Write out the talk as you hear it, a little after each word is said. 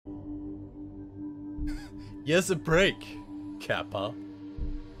Yes, a break, Kappa.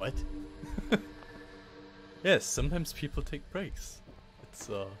 What? Yes, sometimes people take breaks. It's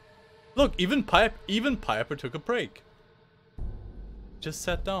look, even Piper took a break. Just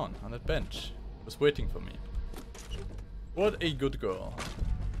sat down on that bench. Was waiting for me. What a good girl.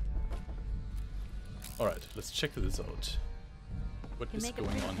 Alright, let's check this out. What is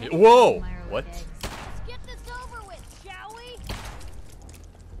going on here? Whoa! What? Let's get this over with, shall we?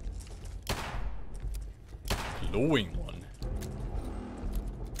 Glowing one.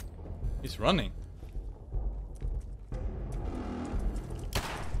 He's running.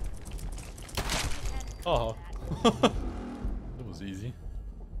 Oh. That was easy.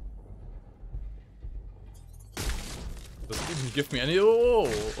 Doesn't even give me any.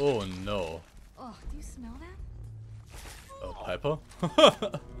 Oh, oh no. Oh, do you smell that? Oh, Piper?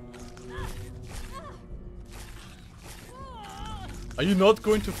 Are you not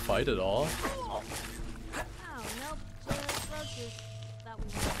going to fight at all? Oh, nope. Just roaches. Thought we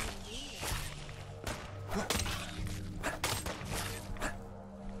were gonna eat it.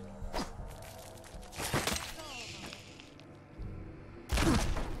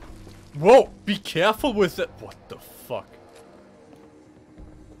 Whoa! Be careful with that. What the fuck?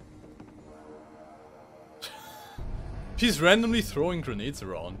 She's randomly throwing grenades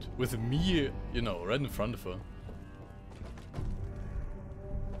around with me, you know, right in front of her.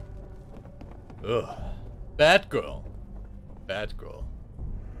 Ugh. Bad girl. Bad girl.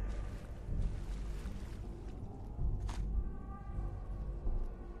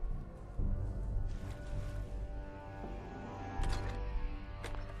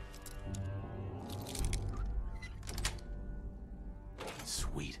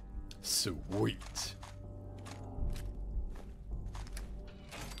 Sweet. Sweet.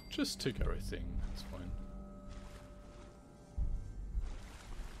 Just take everything, it's fine.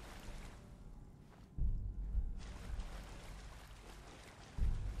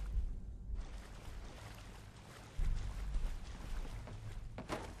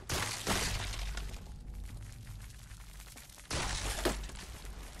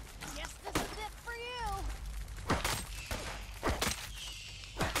 Guess this is it for you.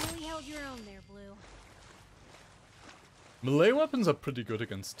 Really held your own there, Blue. Melee weapons are pretty good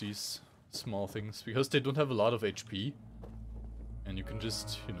against these small things because they don't have a lot of HP. And you can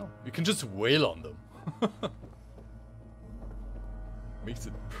just, you know, you can just wail on them. Makes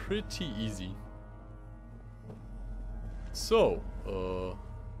it pretty easy. So,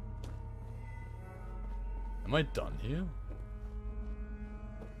 am I done here?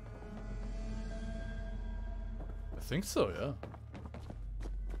 I think so, yeah.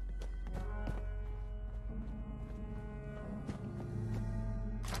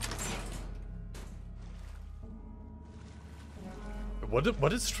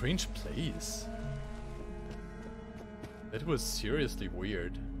 What a strange place. That was seriously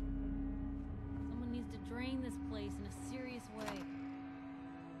weird. Someone needs to drain this place in a serious way.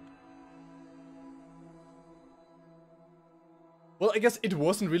 Well, I guess it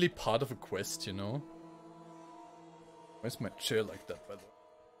wasn't really part of a quest, you know? Where's my chair like that, by the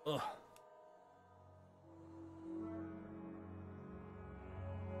way? Ugh.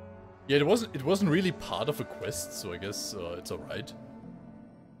 Yeah, it wasn't really part of a quest, so I guess it's alright.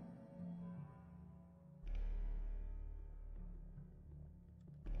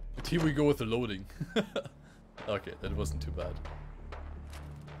 But here we go with the loading. Okay, that wasn't too bad.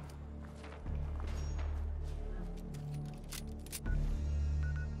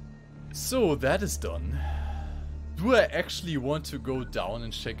 So that is done. Do I actually want to go down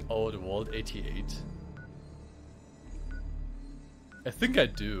and check out Vault 88? I think I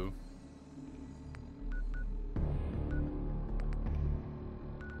do.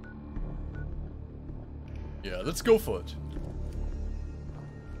 Yeah, let's go for it.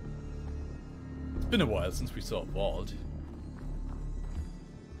 It's been a while since we saw a vault.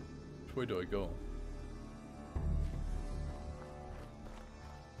 Which way do I go?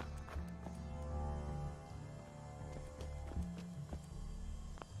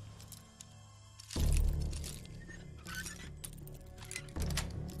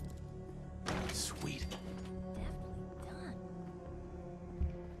 Sweet. Definitely done.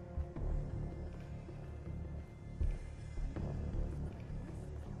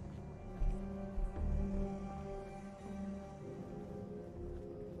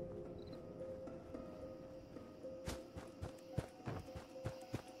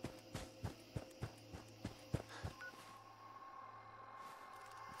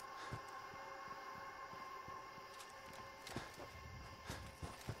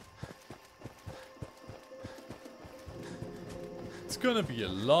 It's gonna be a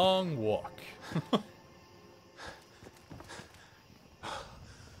long walk.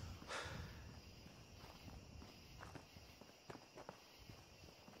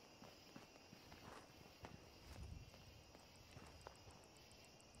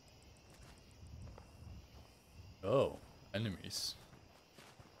 Oh, enemies.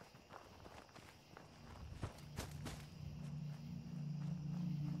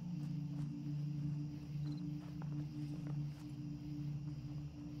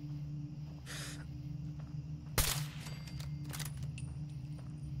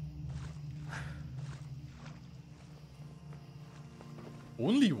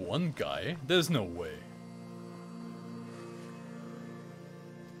 Only one guy? There's no way.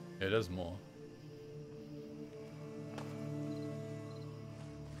 Yeah, there's more.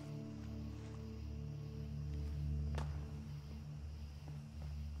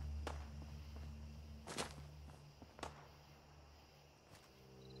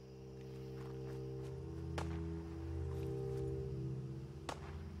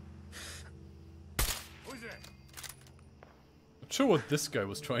 Not sure what this guy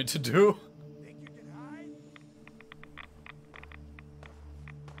was trying to do. Think you can hide?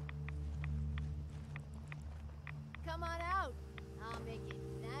 Come on out. I'll make it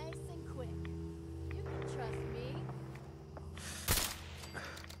nice and quick. You can trust me.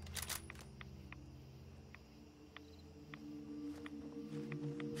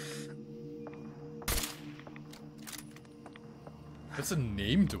 That's a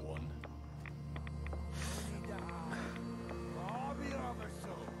named one.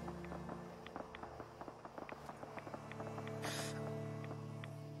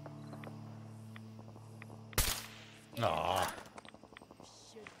 Ah.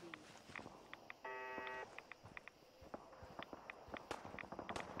 Should be.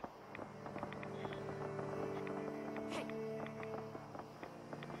 Hey.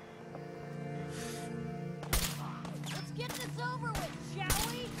 Let's get this over with, shall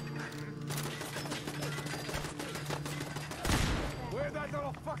we? Where'd that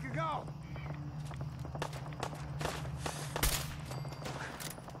little fucker go?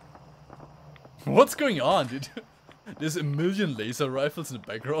 What's going on, dude? There's a million laser rifles in the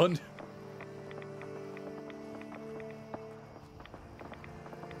background.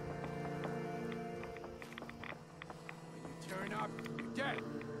 When you turn up, you're dead.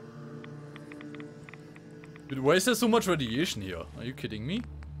 Dude, why is there so much radiation here? Are you kidding me?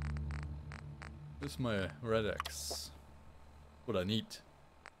 This is my red X. What I need.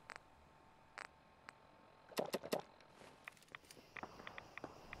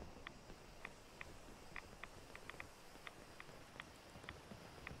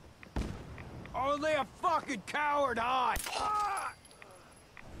 Only a fucking coward on. Ah!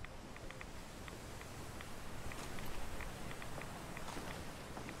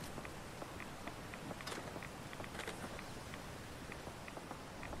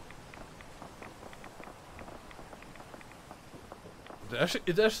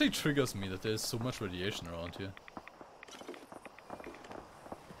 It actually triggers me that there's so much radiation around here.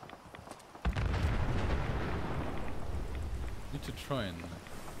 Need to try and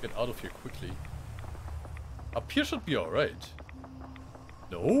get out of here quickly. Up here should be alright.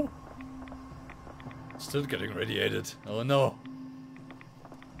 No? Still getting radiated. Oh no.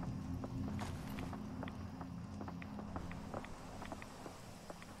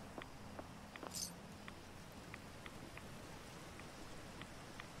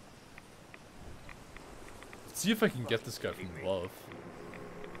 Let's see if I can get this guy from above.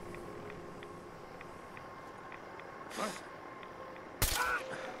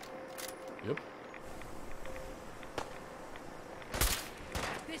 Yep.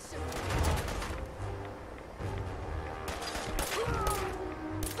 This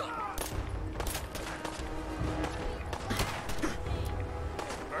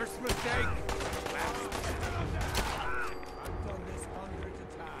First mistake. I've done this hundreds of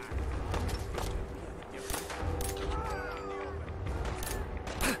times.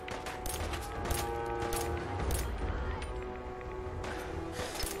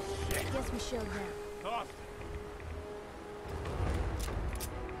 Guess we showed them. Toss.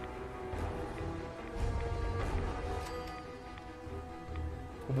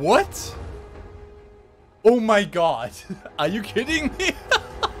 What? Oh my god. Are you kidding me?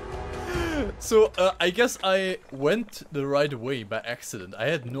 So, I guess I went the right way by accident. I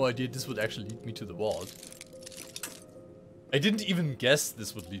had no idea this would actually lead me to the vault. I didn't even guess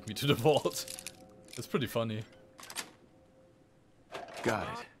this would lead me to the vault. That's pretty funny. Got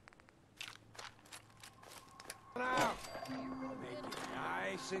it. Now, make it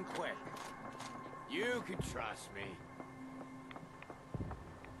nice and quick. You can trust me.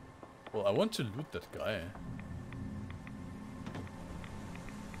 Well, I want to loot that guy.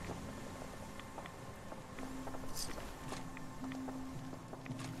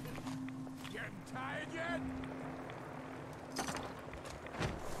 Getting tired yet?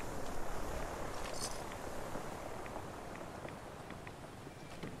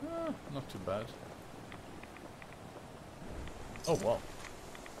 wasn't bad. Oh wow.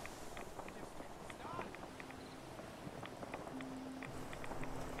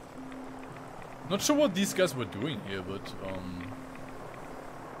 Not sure what these guys were doing here, but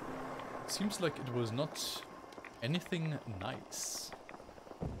seems like it was not anything nice.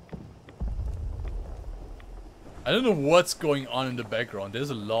 I don't know what's going on in the background. There's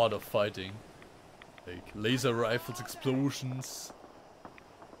a lot of fighting. Like laser rifles, explosions.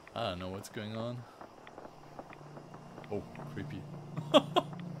 I don't know what's going on. Oh, creepy.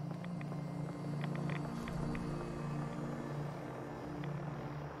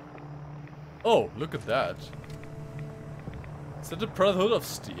 Oh, look at that. Is that the Brotherhood of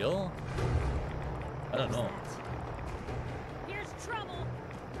Steel? I don't know. Here's trouble.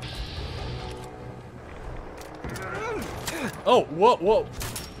 Oh, whoa, whoa.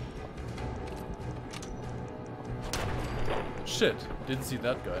 Shit, didn't see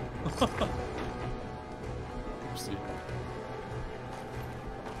that guy. Oopsie.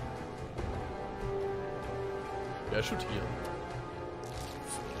 Yeah, I should heal.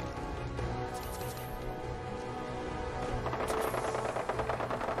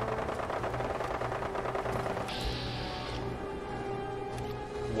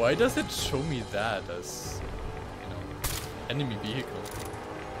 Why does it show me that as, you know, enemy vehicle?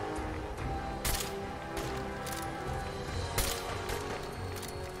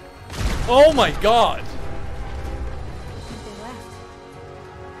 Oh my god! They left.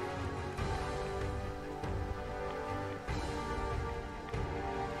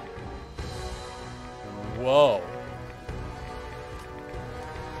 Whoa.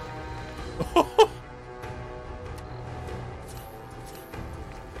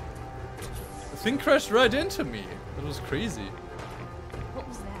 The thing crashed right into me. That was crazy. What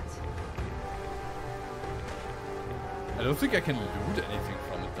was that? I don't think I can loot anything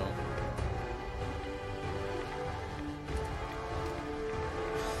from it though.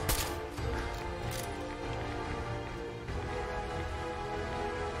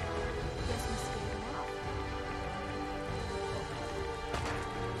 Guess we scared him off.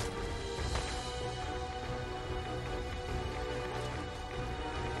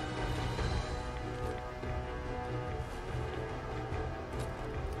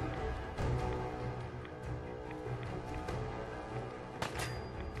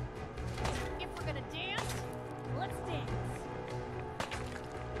 If we're gonna dance, let's dance.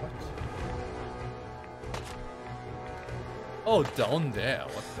 What? Oh, down there.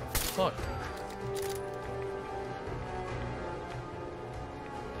 What the fuck?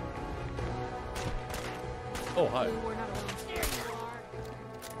 Oh, hi. We're not alone. There you are.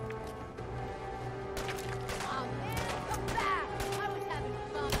 Oh man, come back! I was having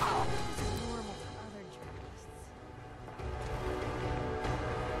fun. This is normal for other journalists.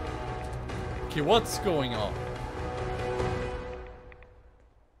 Okay, what's going on?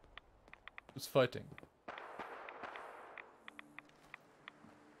 Who's fighting?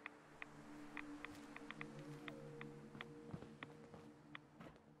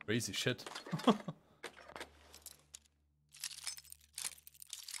 Crazy shit.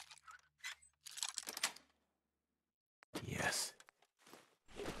 Yes.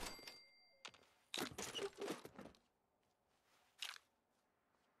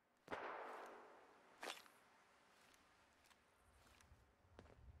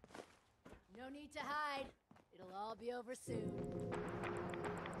 No need to hide. It'll all be over soon.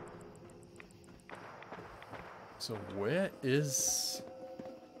 So where is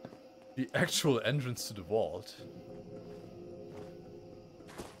the actual entrance to the vault?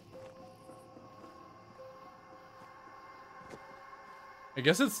 I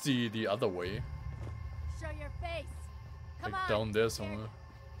guess it's the other way. Show your face. Come Like on. down there somewhere.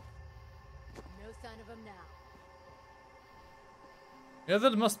 No sign of him now. Yeah,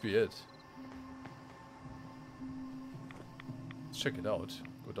 that must be it. Let's check it out.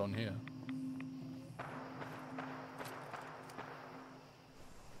 Go down here.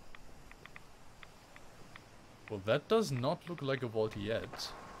 Well, that does not look like a vault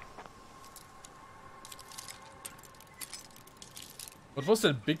yet. What was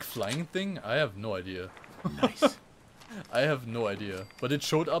that big flying thing? I have no idea. Nice. I have no idea. But it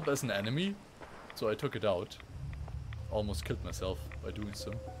showed up as an enemy, so I took it out. Almost killed myself by doing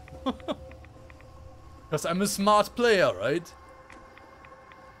so. Because I'm a smart player, right?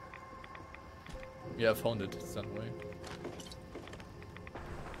 Yeah, I found it. It's that way.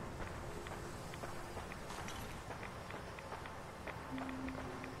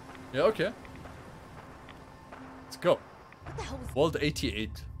 Yeah, okay. Let's go. What the hell was Vault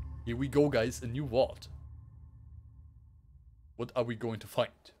 88. Here we go, guys. A new vault. What are we going to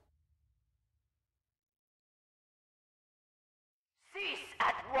find?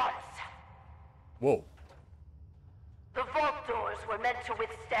 Whoa. The vault doors were meant to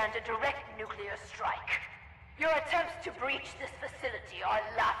withstand a direct nuclear strike. Your attempts to breach this facility are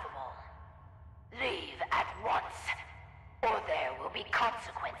laughable. Leave at once, or there will be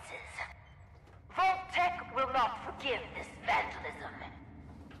consequences. Vault Tech will not forgive this vandalism.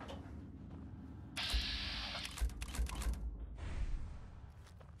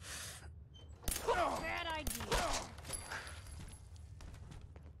 Bad idea.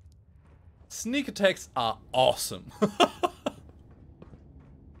 Sneak attacks are awesome.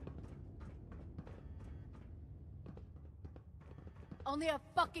 Only a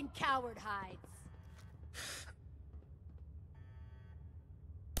fucking coward hides.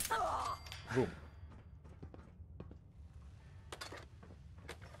 Boom.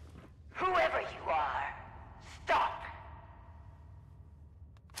 Whoever you are, stop!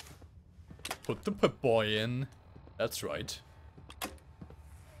 Put the Pip-Boy in. That's right.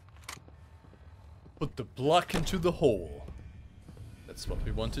 Put the block into the hole. That's what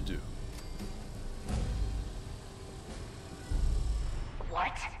we want to do.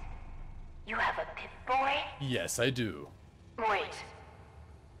 What? You have a Pip-Boy? Yes, I do. Wait.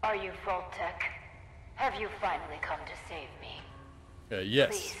 Are you Vault Tech? Have you finally come to save me? Yes.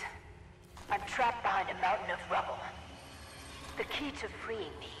 Please. I'm trapped behind a mountain of rubble. The key to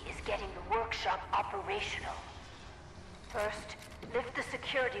freeing me is getting the workshop operational. First, lift the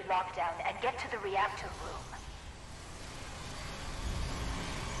security lockdown and get to the reactor room.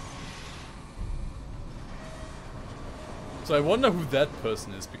 So I wonder who that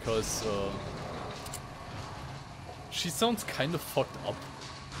person is, because she sounds kind of fucked up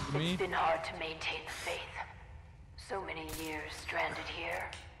to me. It's been hard to maintain the faith. So many years stranded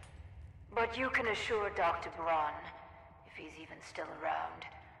here. But you can assure Dr. Braun, if he's even still around,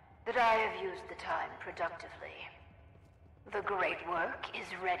 that I have used the time productively. The great work is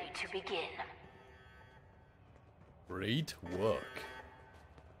ready to begin. Great work.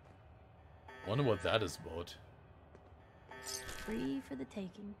 Wonder what that is about. Free for the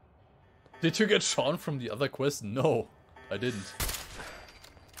taking. Did you get Sean from the other quest? No, I didn't.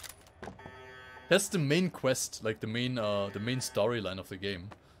 That's the main quest, like the main storyline of the game.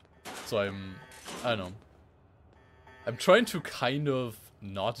 So I don't know. I'm trying to kind of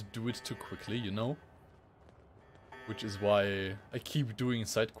not do it too quickly, you know? Which is why I keep doing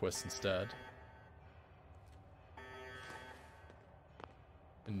side quests instead.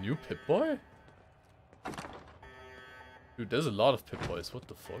 A new Pip-Boy? Dude, there's a lot of Pip-Boys. What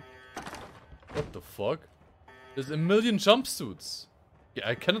the fuck? What the fuck? There's a million jumpsuits. Yeah,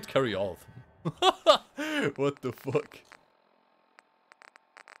 I cannot carry all of them. What the fuck?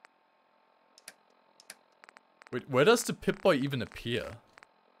 Wait, where does the Pip-Boy even appear?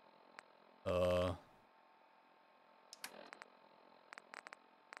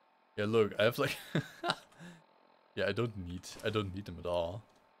 Yeah, look, I have like... Yeah, I don't need them at all.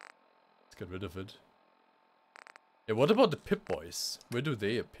 Let's get rid of it. Yeah, what about the Pip-Boys? Where do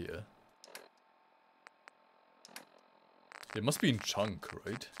they appear? They must be in Chunk,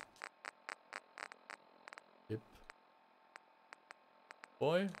 right?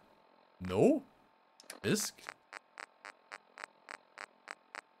 Pip-Boy? No? Isk?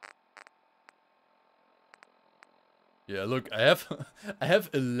 Yeah, look, I have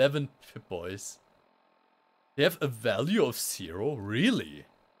 11 Pip-Boys. They have a value of 0? Really?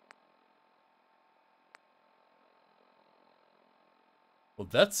 Well,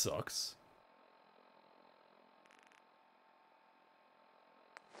 that sucks.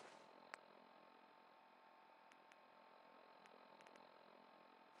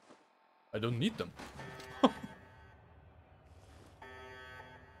 I don't need them.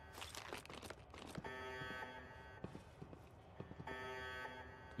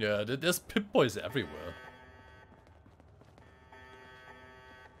 Yeah, there's Pip-Boys everywhere.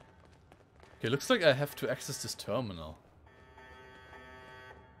 Okay, looks like I have to access this terminal.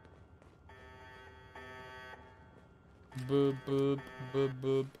 Boop, boop, boop,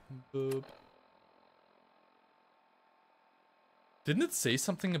 boop, boop. Didn't it say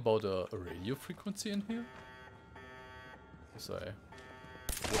something about a radio frequency in here? Was I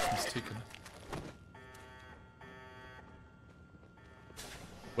mistaken?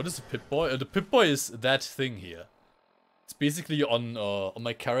 What is a Pip-Boy? The Pip-Boy is that thing here. It's basically on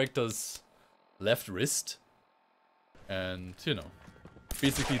my character's left wrist. And, you know,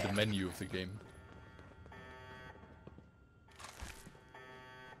 basically the menu of the game.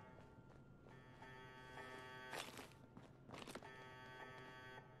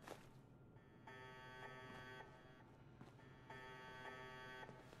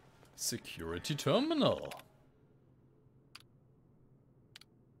 Security terminal.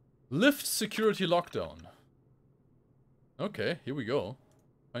 Lift security lockdown. Okay, here we go.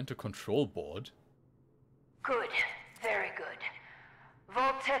 Find a control board. Good. Very good.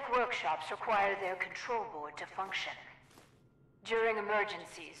 Vault-Tec workshops require their control board to function. During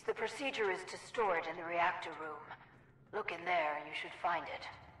emergencies, the procedure is to store it in the reactor room. Look in there and you should find it.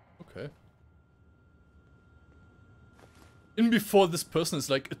 Okay. In before this person is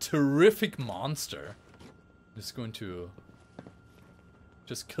like a terrific monster. Just going to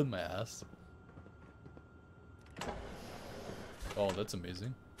just kill my ass. Oh, that's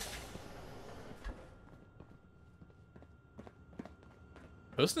amazing.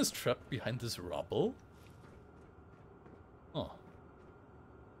 Person is trapped behind this rubble? Oh.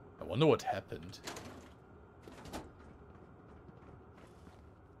 I wonder what happened.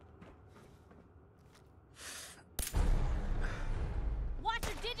 Watch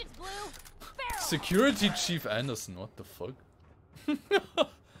your digits, Blue! Feral! Security Chief Anderson, what the fuck?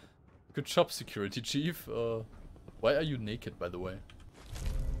 Good job, Security Chief. Why are you naked, by the way?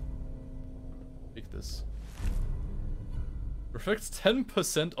 Take this. Reflects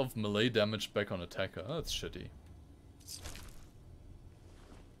 10% of melee damage back on attacker. Oh, that's shitty.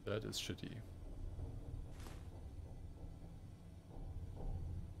 That is shitty.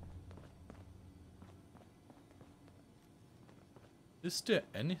 Is there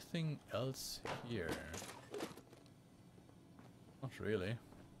anything else here? Not really.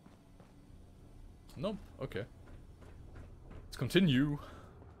 Nope, okay. Let's continue.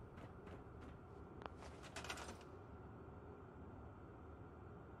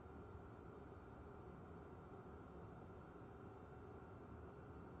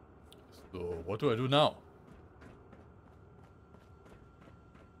 So, what do I do now?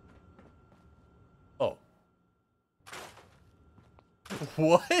 Oh.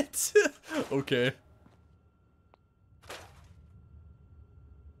 What? Okay.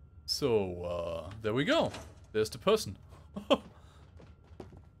 So, there we go. There's the person. Yeah,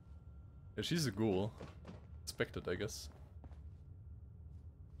 she's a ghoul. Expected, I guess.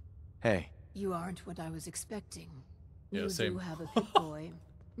 Hey. You aren't what I was expecting. Yeah, You same. do have a Pip-Boy.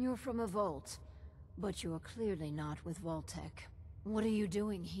 You're from a vault, but you're clearly not with Vault-Tec. What are you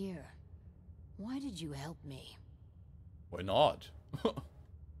doing here? Why did you help me? Why not? It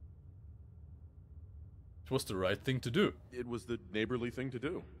was the right thing to do. It was the neighborly thing to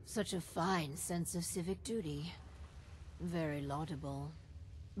do. Such a fine sense of civic duty. Very laudable.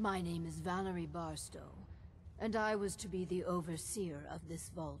 My name is Valerie Barstow, and I was to be the overseer of this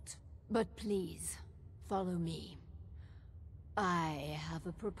vault. But please, follow me. I have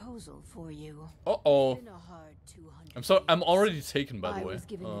a proposal for you. Uh-oh. It's been a hard 200 I'm sorry, I'm years. already taken, by the I way. was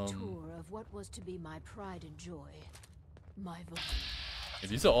given a tour of what was to be my pride and joy. My vault. Yeah,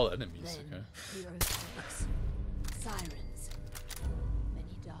 these are all enemies, Then okay. the earthquakes, sirens.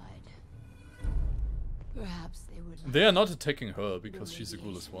 Many died. Perhaps they were. They are not attacking her because she's a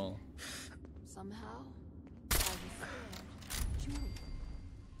ghoul as well. Somehow, I was scared. Julian,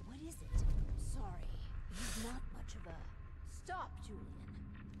 what is it? Sorry, he's not much of a. Stop, Julian.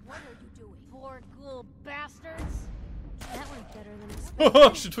 What are you doing? Poor ghoul bastards! That went better than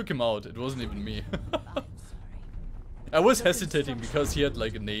expected. She took him out. It wasn't even me. I'm sorry. I was hesitating because he had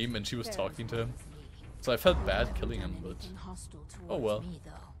like a name and she was talking to him. So I felt bad killing him, but oh well. Me,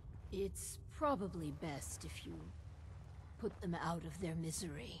 though. It's probably best if you put them out of their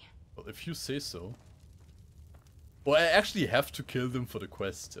misery. Well, if you say so. Well, I actually have to kill them for the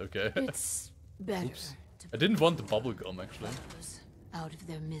quest, okay? It's better Oops. to I didn't want the bubble gum actually. put others out of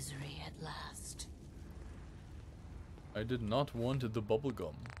their misery at last. I did not want the bubble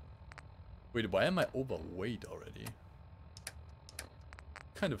gum. Wait, why am I overweight already?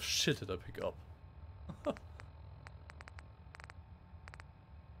 What kind of shit did I pick up?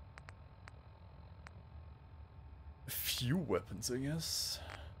 A few weapons, I guess.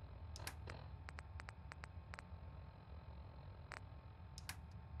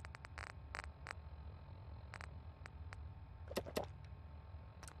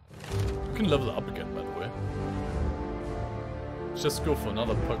 You can level up again, by the way. Let's just go for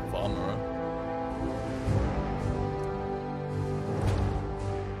another perk of armor.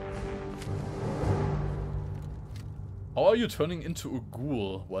 How are you turning into a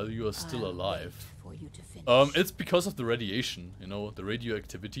ghoul while you are still I'll alive? wait for you to finish. It's because of the radiation, you know, the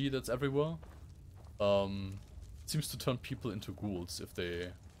radioactivity that's everywhere. It seems to turn people into ghouls if they,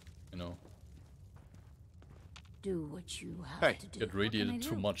 you know, Do what you have Hey, to do. get radiated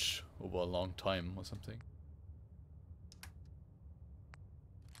too do? much over a long time or something.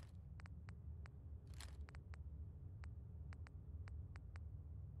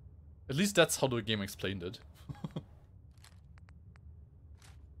 At least that's how the game explained it.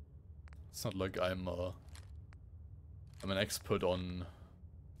 It's not like I'm an expert on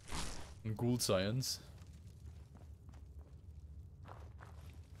ghoul science.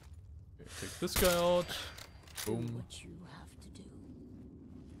 Okay, take this guy out. Do Boom. what you have to do.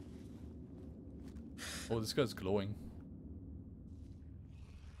 Oh, this guy's glowing.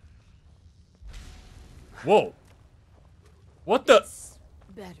 Whoa! What the? It's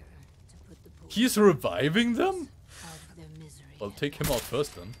better to put the poor He's reviving them? out of their misery. I'll take him out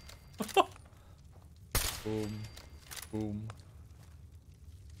first then. Boom. Boom.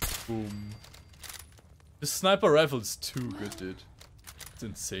 Boom. The sniper rifle's too good, dude. It's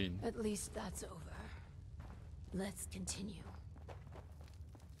insane. At least that's over. Let's continue.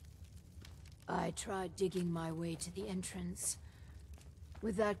 I tried digging my way to the entrance.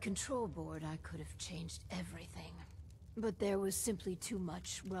 With that control board, I could have changed everything. But there was simply too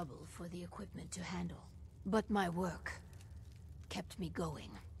much rubble for the equipment to handle. But my work kept me going.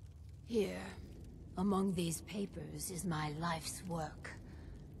 Here, among these papers, is my life's work.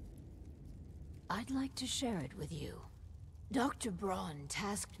 I'd like to share it with you. Dr. Braun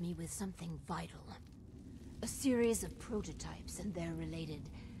tasked me with something vital. A series of prototypes and their related,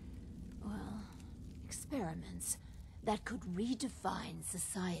 well, experiments that could redefine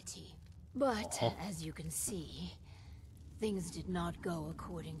society. But, as you can see, things did not go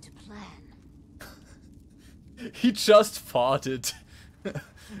according to plan. He just farted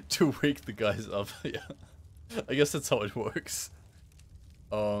to wake the guys up. Yeah. I guess that's how it works.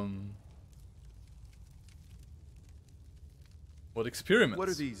 What experiments? What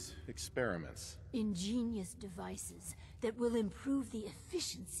are these experiments? Ingenious devices that will improve the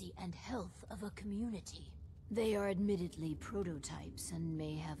efficiency and health of a community. They are admittedly prototypes and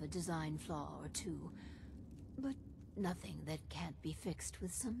may have a design flaw or two, but nothing that can't be fixed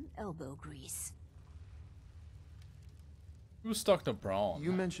with some elbow grease. Who's Dr. Braun?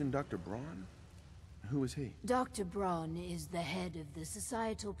 You mentioned Dr. Braun? Who is he? Dr. Braun is the head of the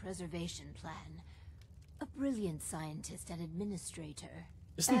Societal Preservation Plan. A brilliant scientist and administrator.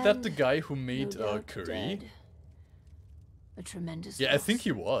 Isn't that the And guy who made no doubt curry? dead. A tremendous Yeah, I loss. think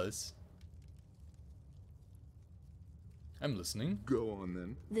he was. I'm listening. Go on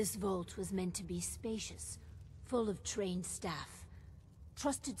then. This vault was meant to be spacious, full of trained staff,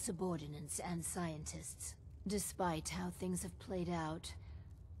 trusted subordinates and scientists. Despite how things have played out,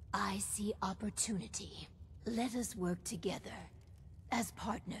 I see opportunity. Let us work together as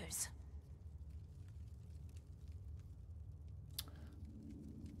partners.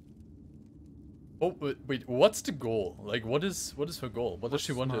 Oh, wait, what's the goal? Like, what is her goal? What does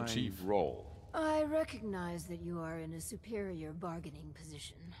she want to My achieve? role. I recognize that you are in a superior bargaining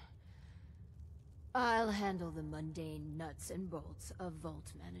position. I'll handle the mundane nuts and bolts of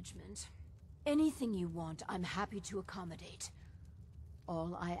vault management. Anything you want, I'm happy to accommodate.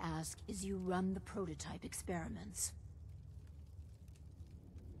 All I ask is you run the prototype experiments.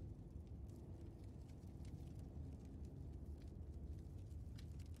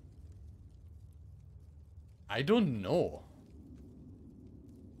 I don't know.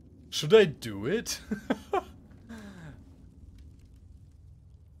 Should I do it?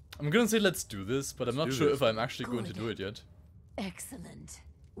 I'm gonna say let's do this, but I'm not do sure this. if I'm actually going to Good. do it yet. Excellent.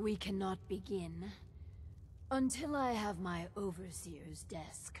 We cannot begin until I have my overseer's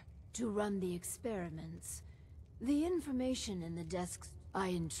desk to run the experiments. The information in the desks, I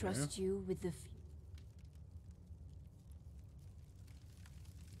entrust you with the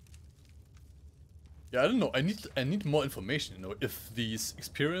Yeah, I don't know. I need more information. You know, if these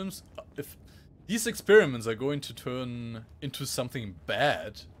experiments are going to turn into something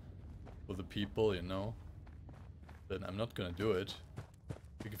bad for the people, you know, then I'm not gonna do it.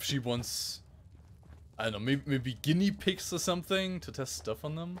 Like if she wants, I don't know, maybe guinea pigs or something to test stuff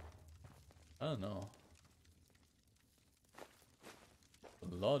on them. I don't know.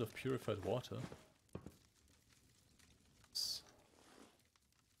 A lot of purified water.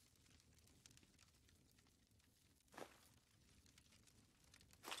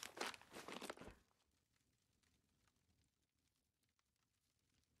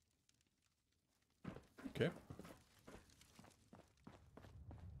 Okay.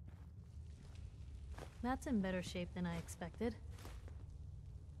 That's in better shape than I expected.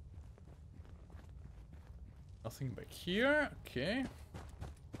 Nothing back here. Okay.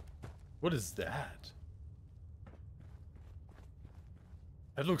 What is that?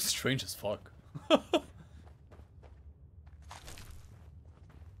 That looks strange as fuck.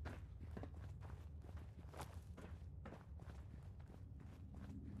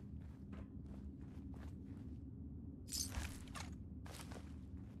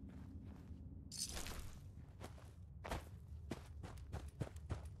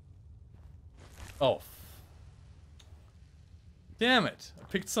 Oh. Damn it. I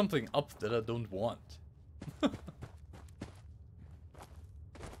picked something up that I don't want.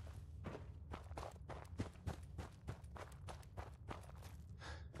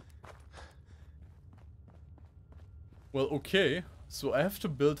 Well, okay. So I have to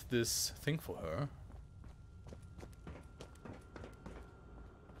build this thing for her.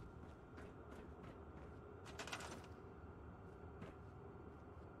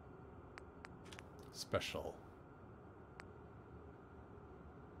 Special.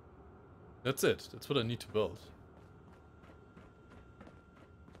 That's it. That's what I need to build.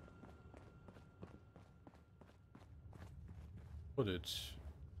 Put it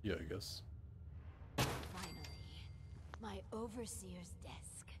here, I guess. Finally, my overseer's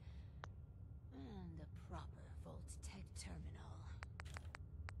desk. And a proper Vault Tech terminal.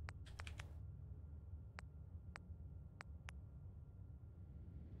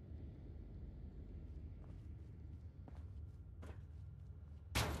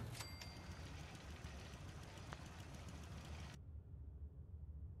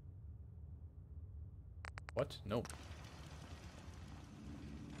 What? No.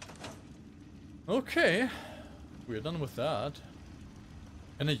 Okay. We're done with that.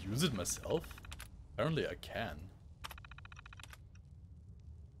 Can I use it myself? Apparently I can.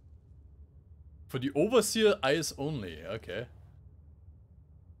 For the Overseer eyes only. Okay.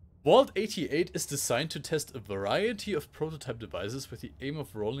 Vault 88 is designed to test a variety of prototype devices with the aim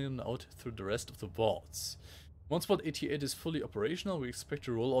of rolling them out through the rest of the vaults. Once Vault 88 is fully operational, we expect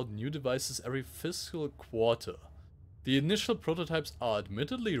to roll out new devices every fiscal quarter. The initial prototypes are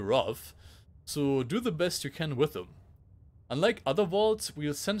admittedly rough, so do the best you can with them. Unlike other vaults,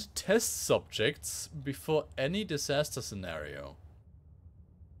 we'll send test subjects before any disaster scenario.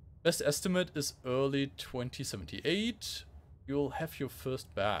 Best estimate is early 2078. You'll have your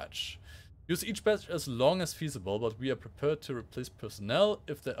first batch. Use each batch as long as feasible, but we are prepared to replace personnel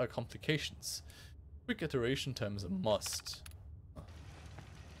if there are complications. Quick iteration time is a must.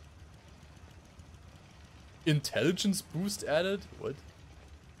 Intelligence boost added? What?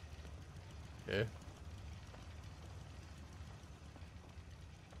 Okay.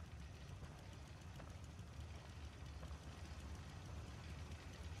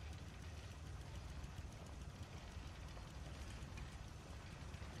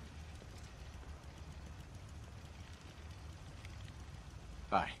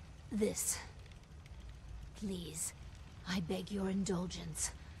 Hi. This. Please, I beg your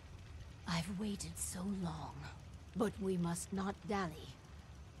indulgence. I've waited so long, but we must not dally.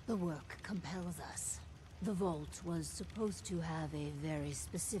 The work compels us. The vault was supposed to have a very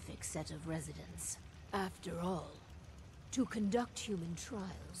specific set of residents. After all, to conduct human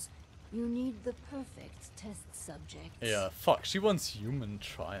trials, you need the perfect test subjects. Yeah, fuck, she wants human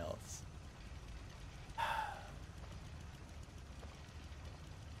trials.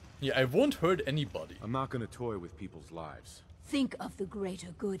 Yeah, I won't hurt anybody. I'm not gonna toy with people's lives. Think of the greater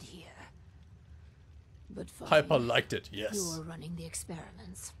good here. But fine. Hyper liked it, yes. You're running the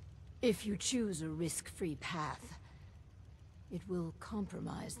experiments. If you choose a risk-free path, it will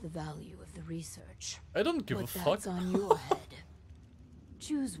compromise the value of the research. I don't give a But fuck. that's on your head.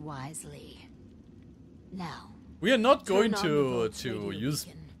 Choose wisely. Now. We are not going turn on the to vault's radio use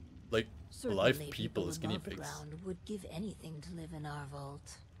beacon. like Certainly live people as guinea above pigs. ground would give anything to live in our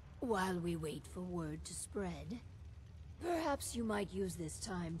vault. While we wait for word to spread, perhaps you might use this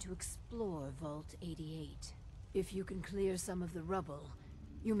time to explore Vault 88. If you can clear some of the rubble,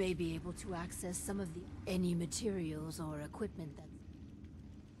 you may be able to access some of the any materials or equipment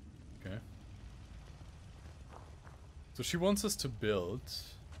that. Okay. So she wants us to build.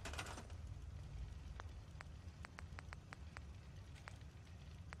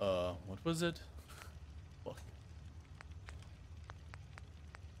 What was it? Fuck.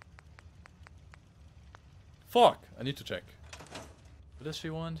 Fuck! I need to check. What does she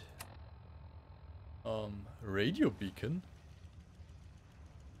want? Radio beacon?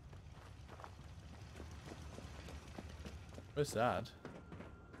 Where's that?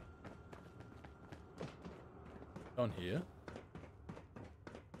 Down here?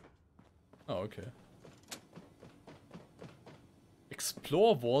 Oh, okay.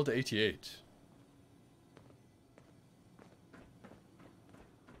 Explore Vault 88.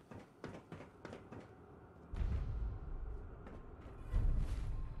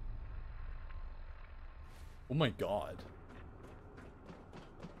 Oh my god.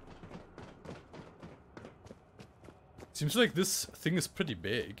 Seems like this thing is pretty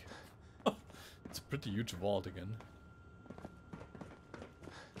big. It's a pretty huge vault again.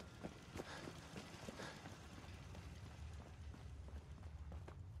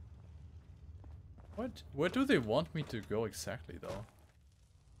 What? Where do they want me to go exactly, though?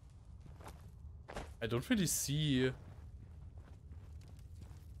 I don't really see...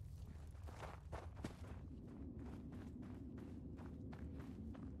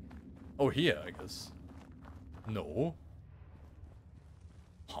 Oh, here, I guess. No.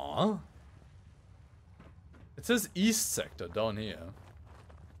 Huh? It says east sector down here.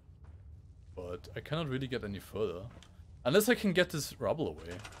 But I cannot really get any further. Unless I can get this rubble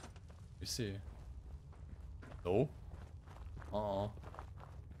away. You see. No. Oh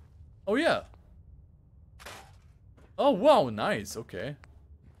yeah. Oh wow, nice, okay.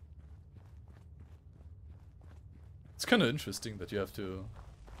 It's kind of interesting that you have to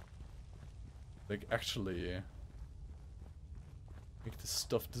like actually make this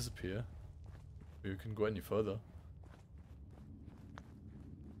stuff disappear before you can go any further.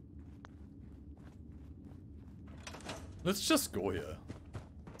 Let's just go here.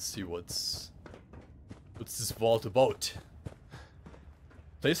 See what's this vault about.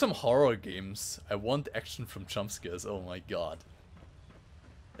 Play some horror games. I want action from jump scares. Oh my god.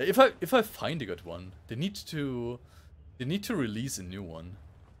 If I find a good one, they need to release a new one.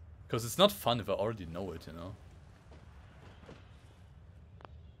 Because it's not fun if I already know it, you know.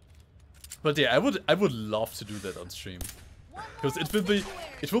 But yeah, I would love to do that on stream. Because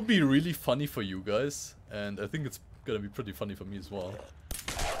it will be really funny for you guys, and I think it's gonna be pretty funny for me as well.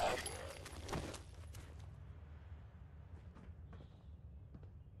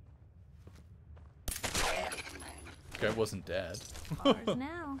 Guy wasn't dead. Ours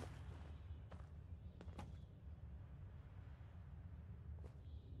now.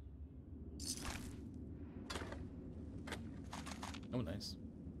 Oh, nice.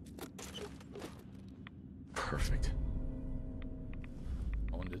 Perfect.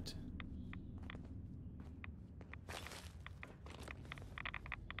 Owned it.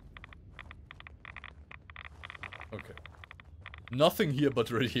 Okay. Nothing here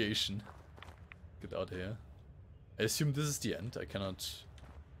but radiation. Get out of here. I assume this is the end. I cannot...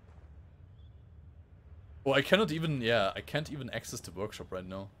 Oh, I cannot even... Yeah, I can't even access the workshop right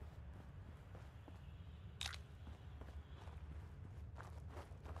now.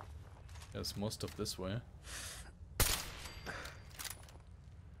 There's most of this way.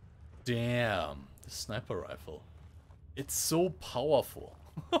 Damn, the sniper rifle. It's so powerful.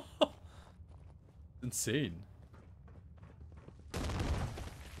 Insane.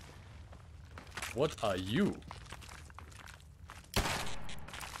 What are you?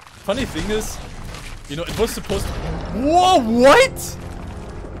 Funny thing is, you know, it was supposed to... Whoa, what?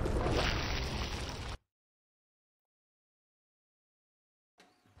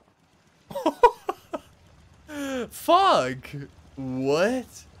 Fuck! What?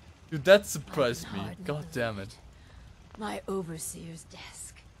 Dude, that surprised me. God damn it. My overseer's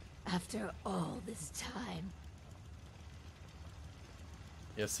desk. After all this time.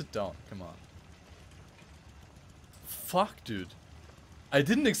 Yeah, sit down. Come on. Fuck, dude. I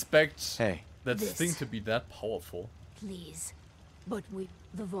didn't expect that This. thing to be that powerful. Please. But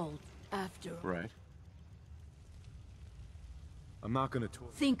the vault, after all. Right. I'm not gonna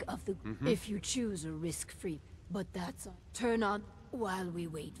Think of the... If you choose a risk-free... But that's on. Turn on while we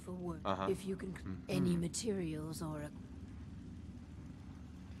wait for word. If you can... Any materials or...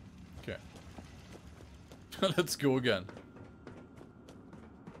 Okay. Let's go again.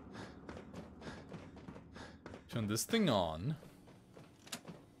 Turn this thing on.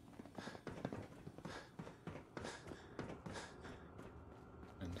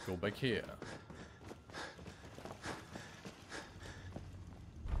 And go back here.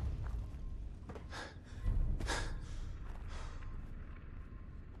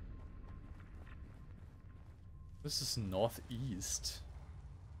 This is northeast.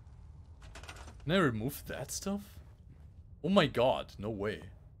 Can I remove that stuff? Oh my god, no way.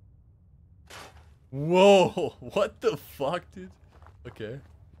 Whoa, what the fuck, dude? Okay.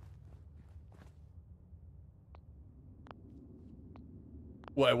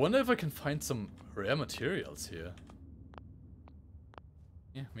 Well, I wonder if I can find some rare materials here.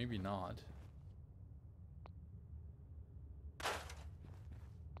 Yeah, maybe not.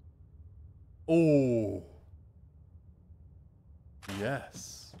 Oh.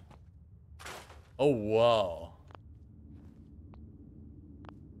 Yes. Oh, wow.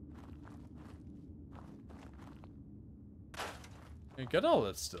 I get all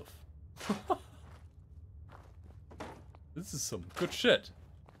that stuff. This is some good shit.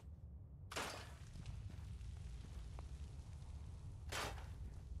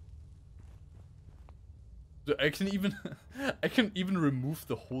 I can even I can even remove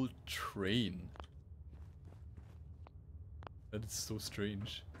the whole train. That is so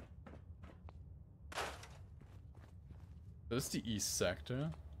strange. That's the east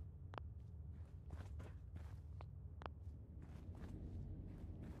sector.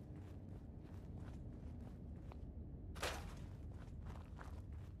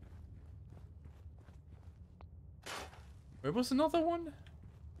 Where was another one?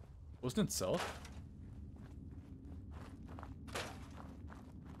 Wasn't it south?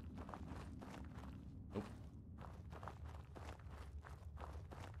 Nope.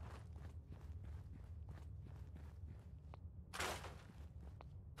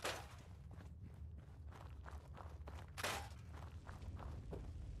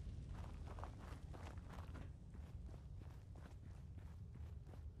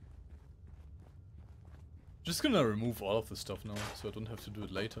 Just gonna remove all of the stuff now, so I don't have to do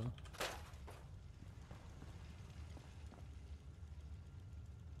it later.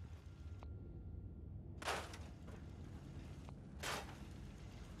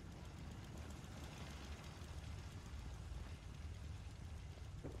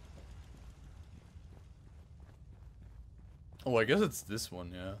 Oh, I guess it's this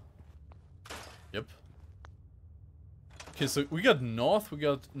one, yeah. Yep. Okay, so we got north, we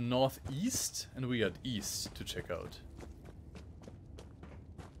got northeast, and we got east to check out.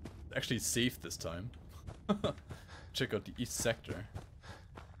 Actually safe this time. Check out the east sector.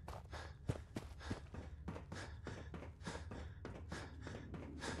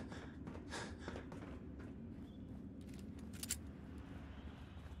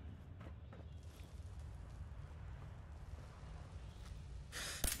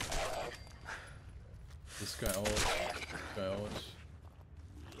 This guy out, this guy out.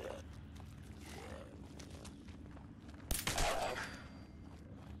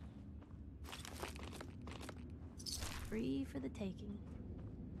 Free for the taking.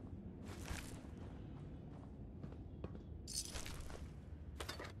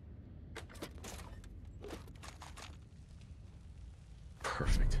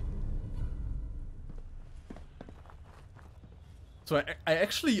 Perfect. So I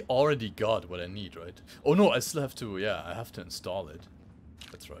actually already got what I need, right? Oh no, I still have to, yeah, I have to install it.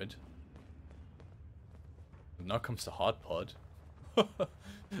 That's right. And now comes the hard part.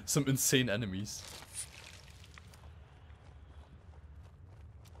 Some insane enemies.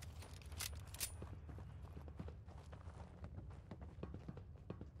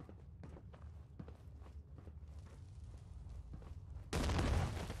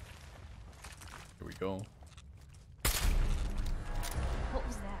 Here we go. What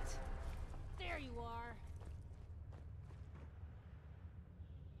was that? There you are.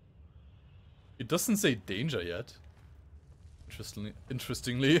 It doesn't say danger yet.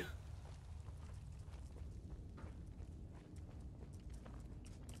 Interestingly.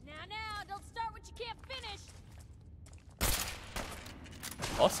 Now, don't start what you can't finish.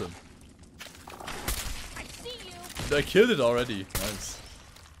 Awesome. I see you. I killed it already. Nice.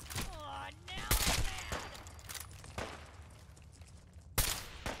 Oh, now I'm mad.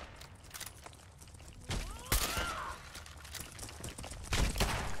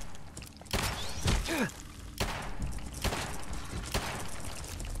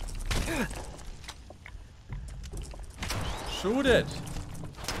 Shoot it!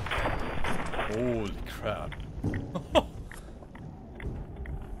 Holy crap.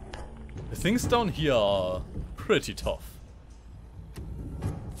 The things down here are pretty tough.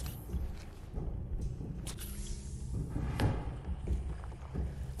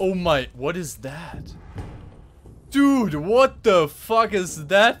 Oh my, what is that? Dude, what the fuck is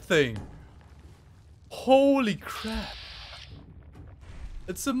that thing? Holy crap.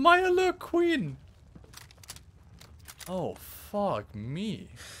 It's a Mirelurk Queen. Oh, fuck me.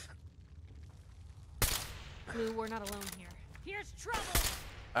 Blue, we're not alone here. Here's trouble.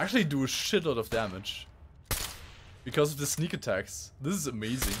 I actually do a shitload of damage. Because of the sneak attacks. This is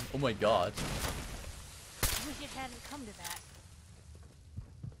amazing. Oh my god. Wish it hadn't come to that.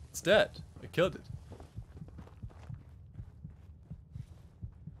 It's dead. I killed it.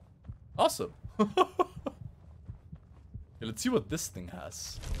 Awesome. Yeah, let's see what this thing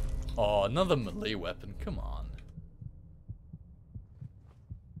has. Oh, another melee weapon. Come on.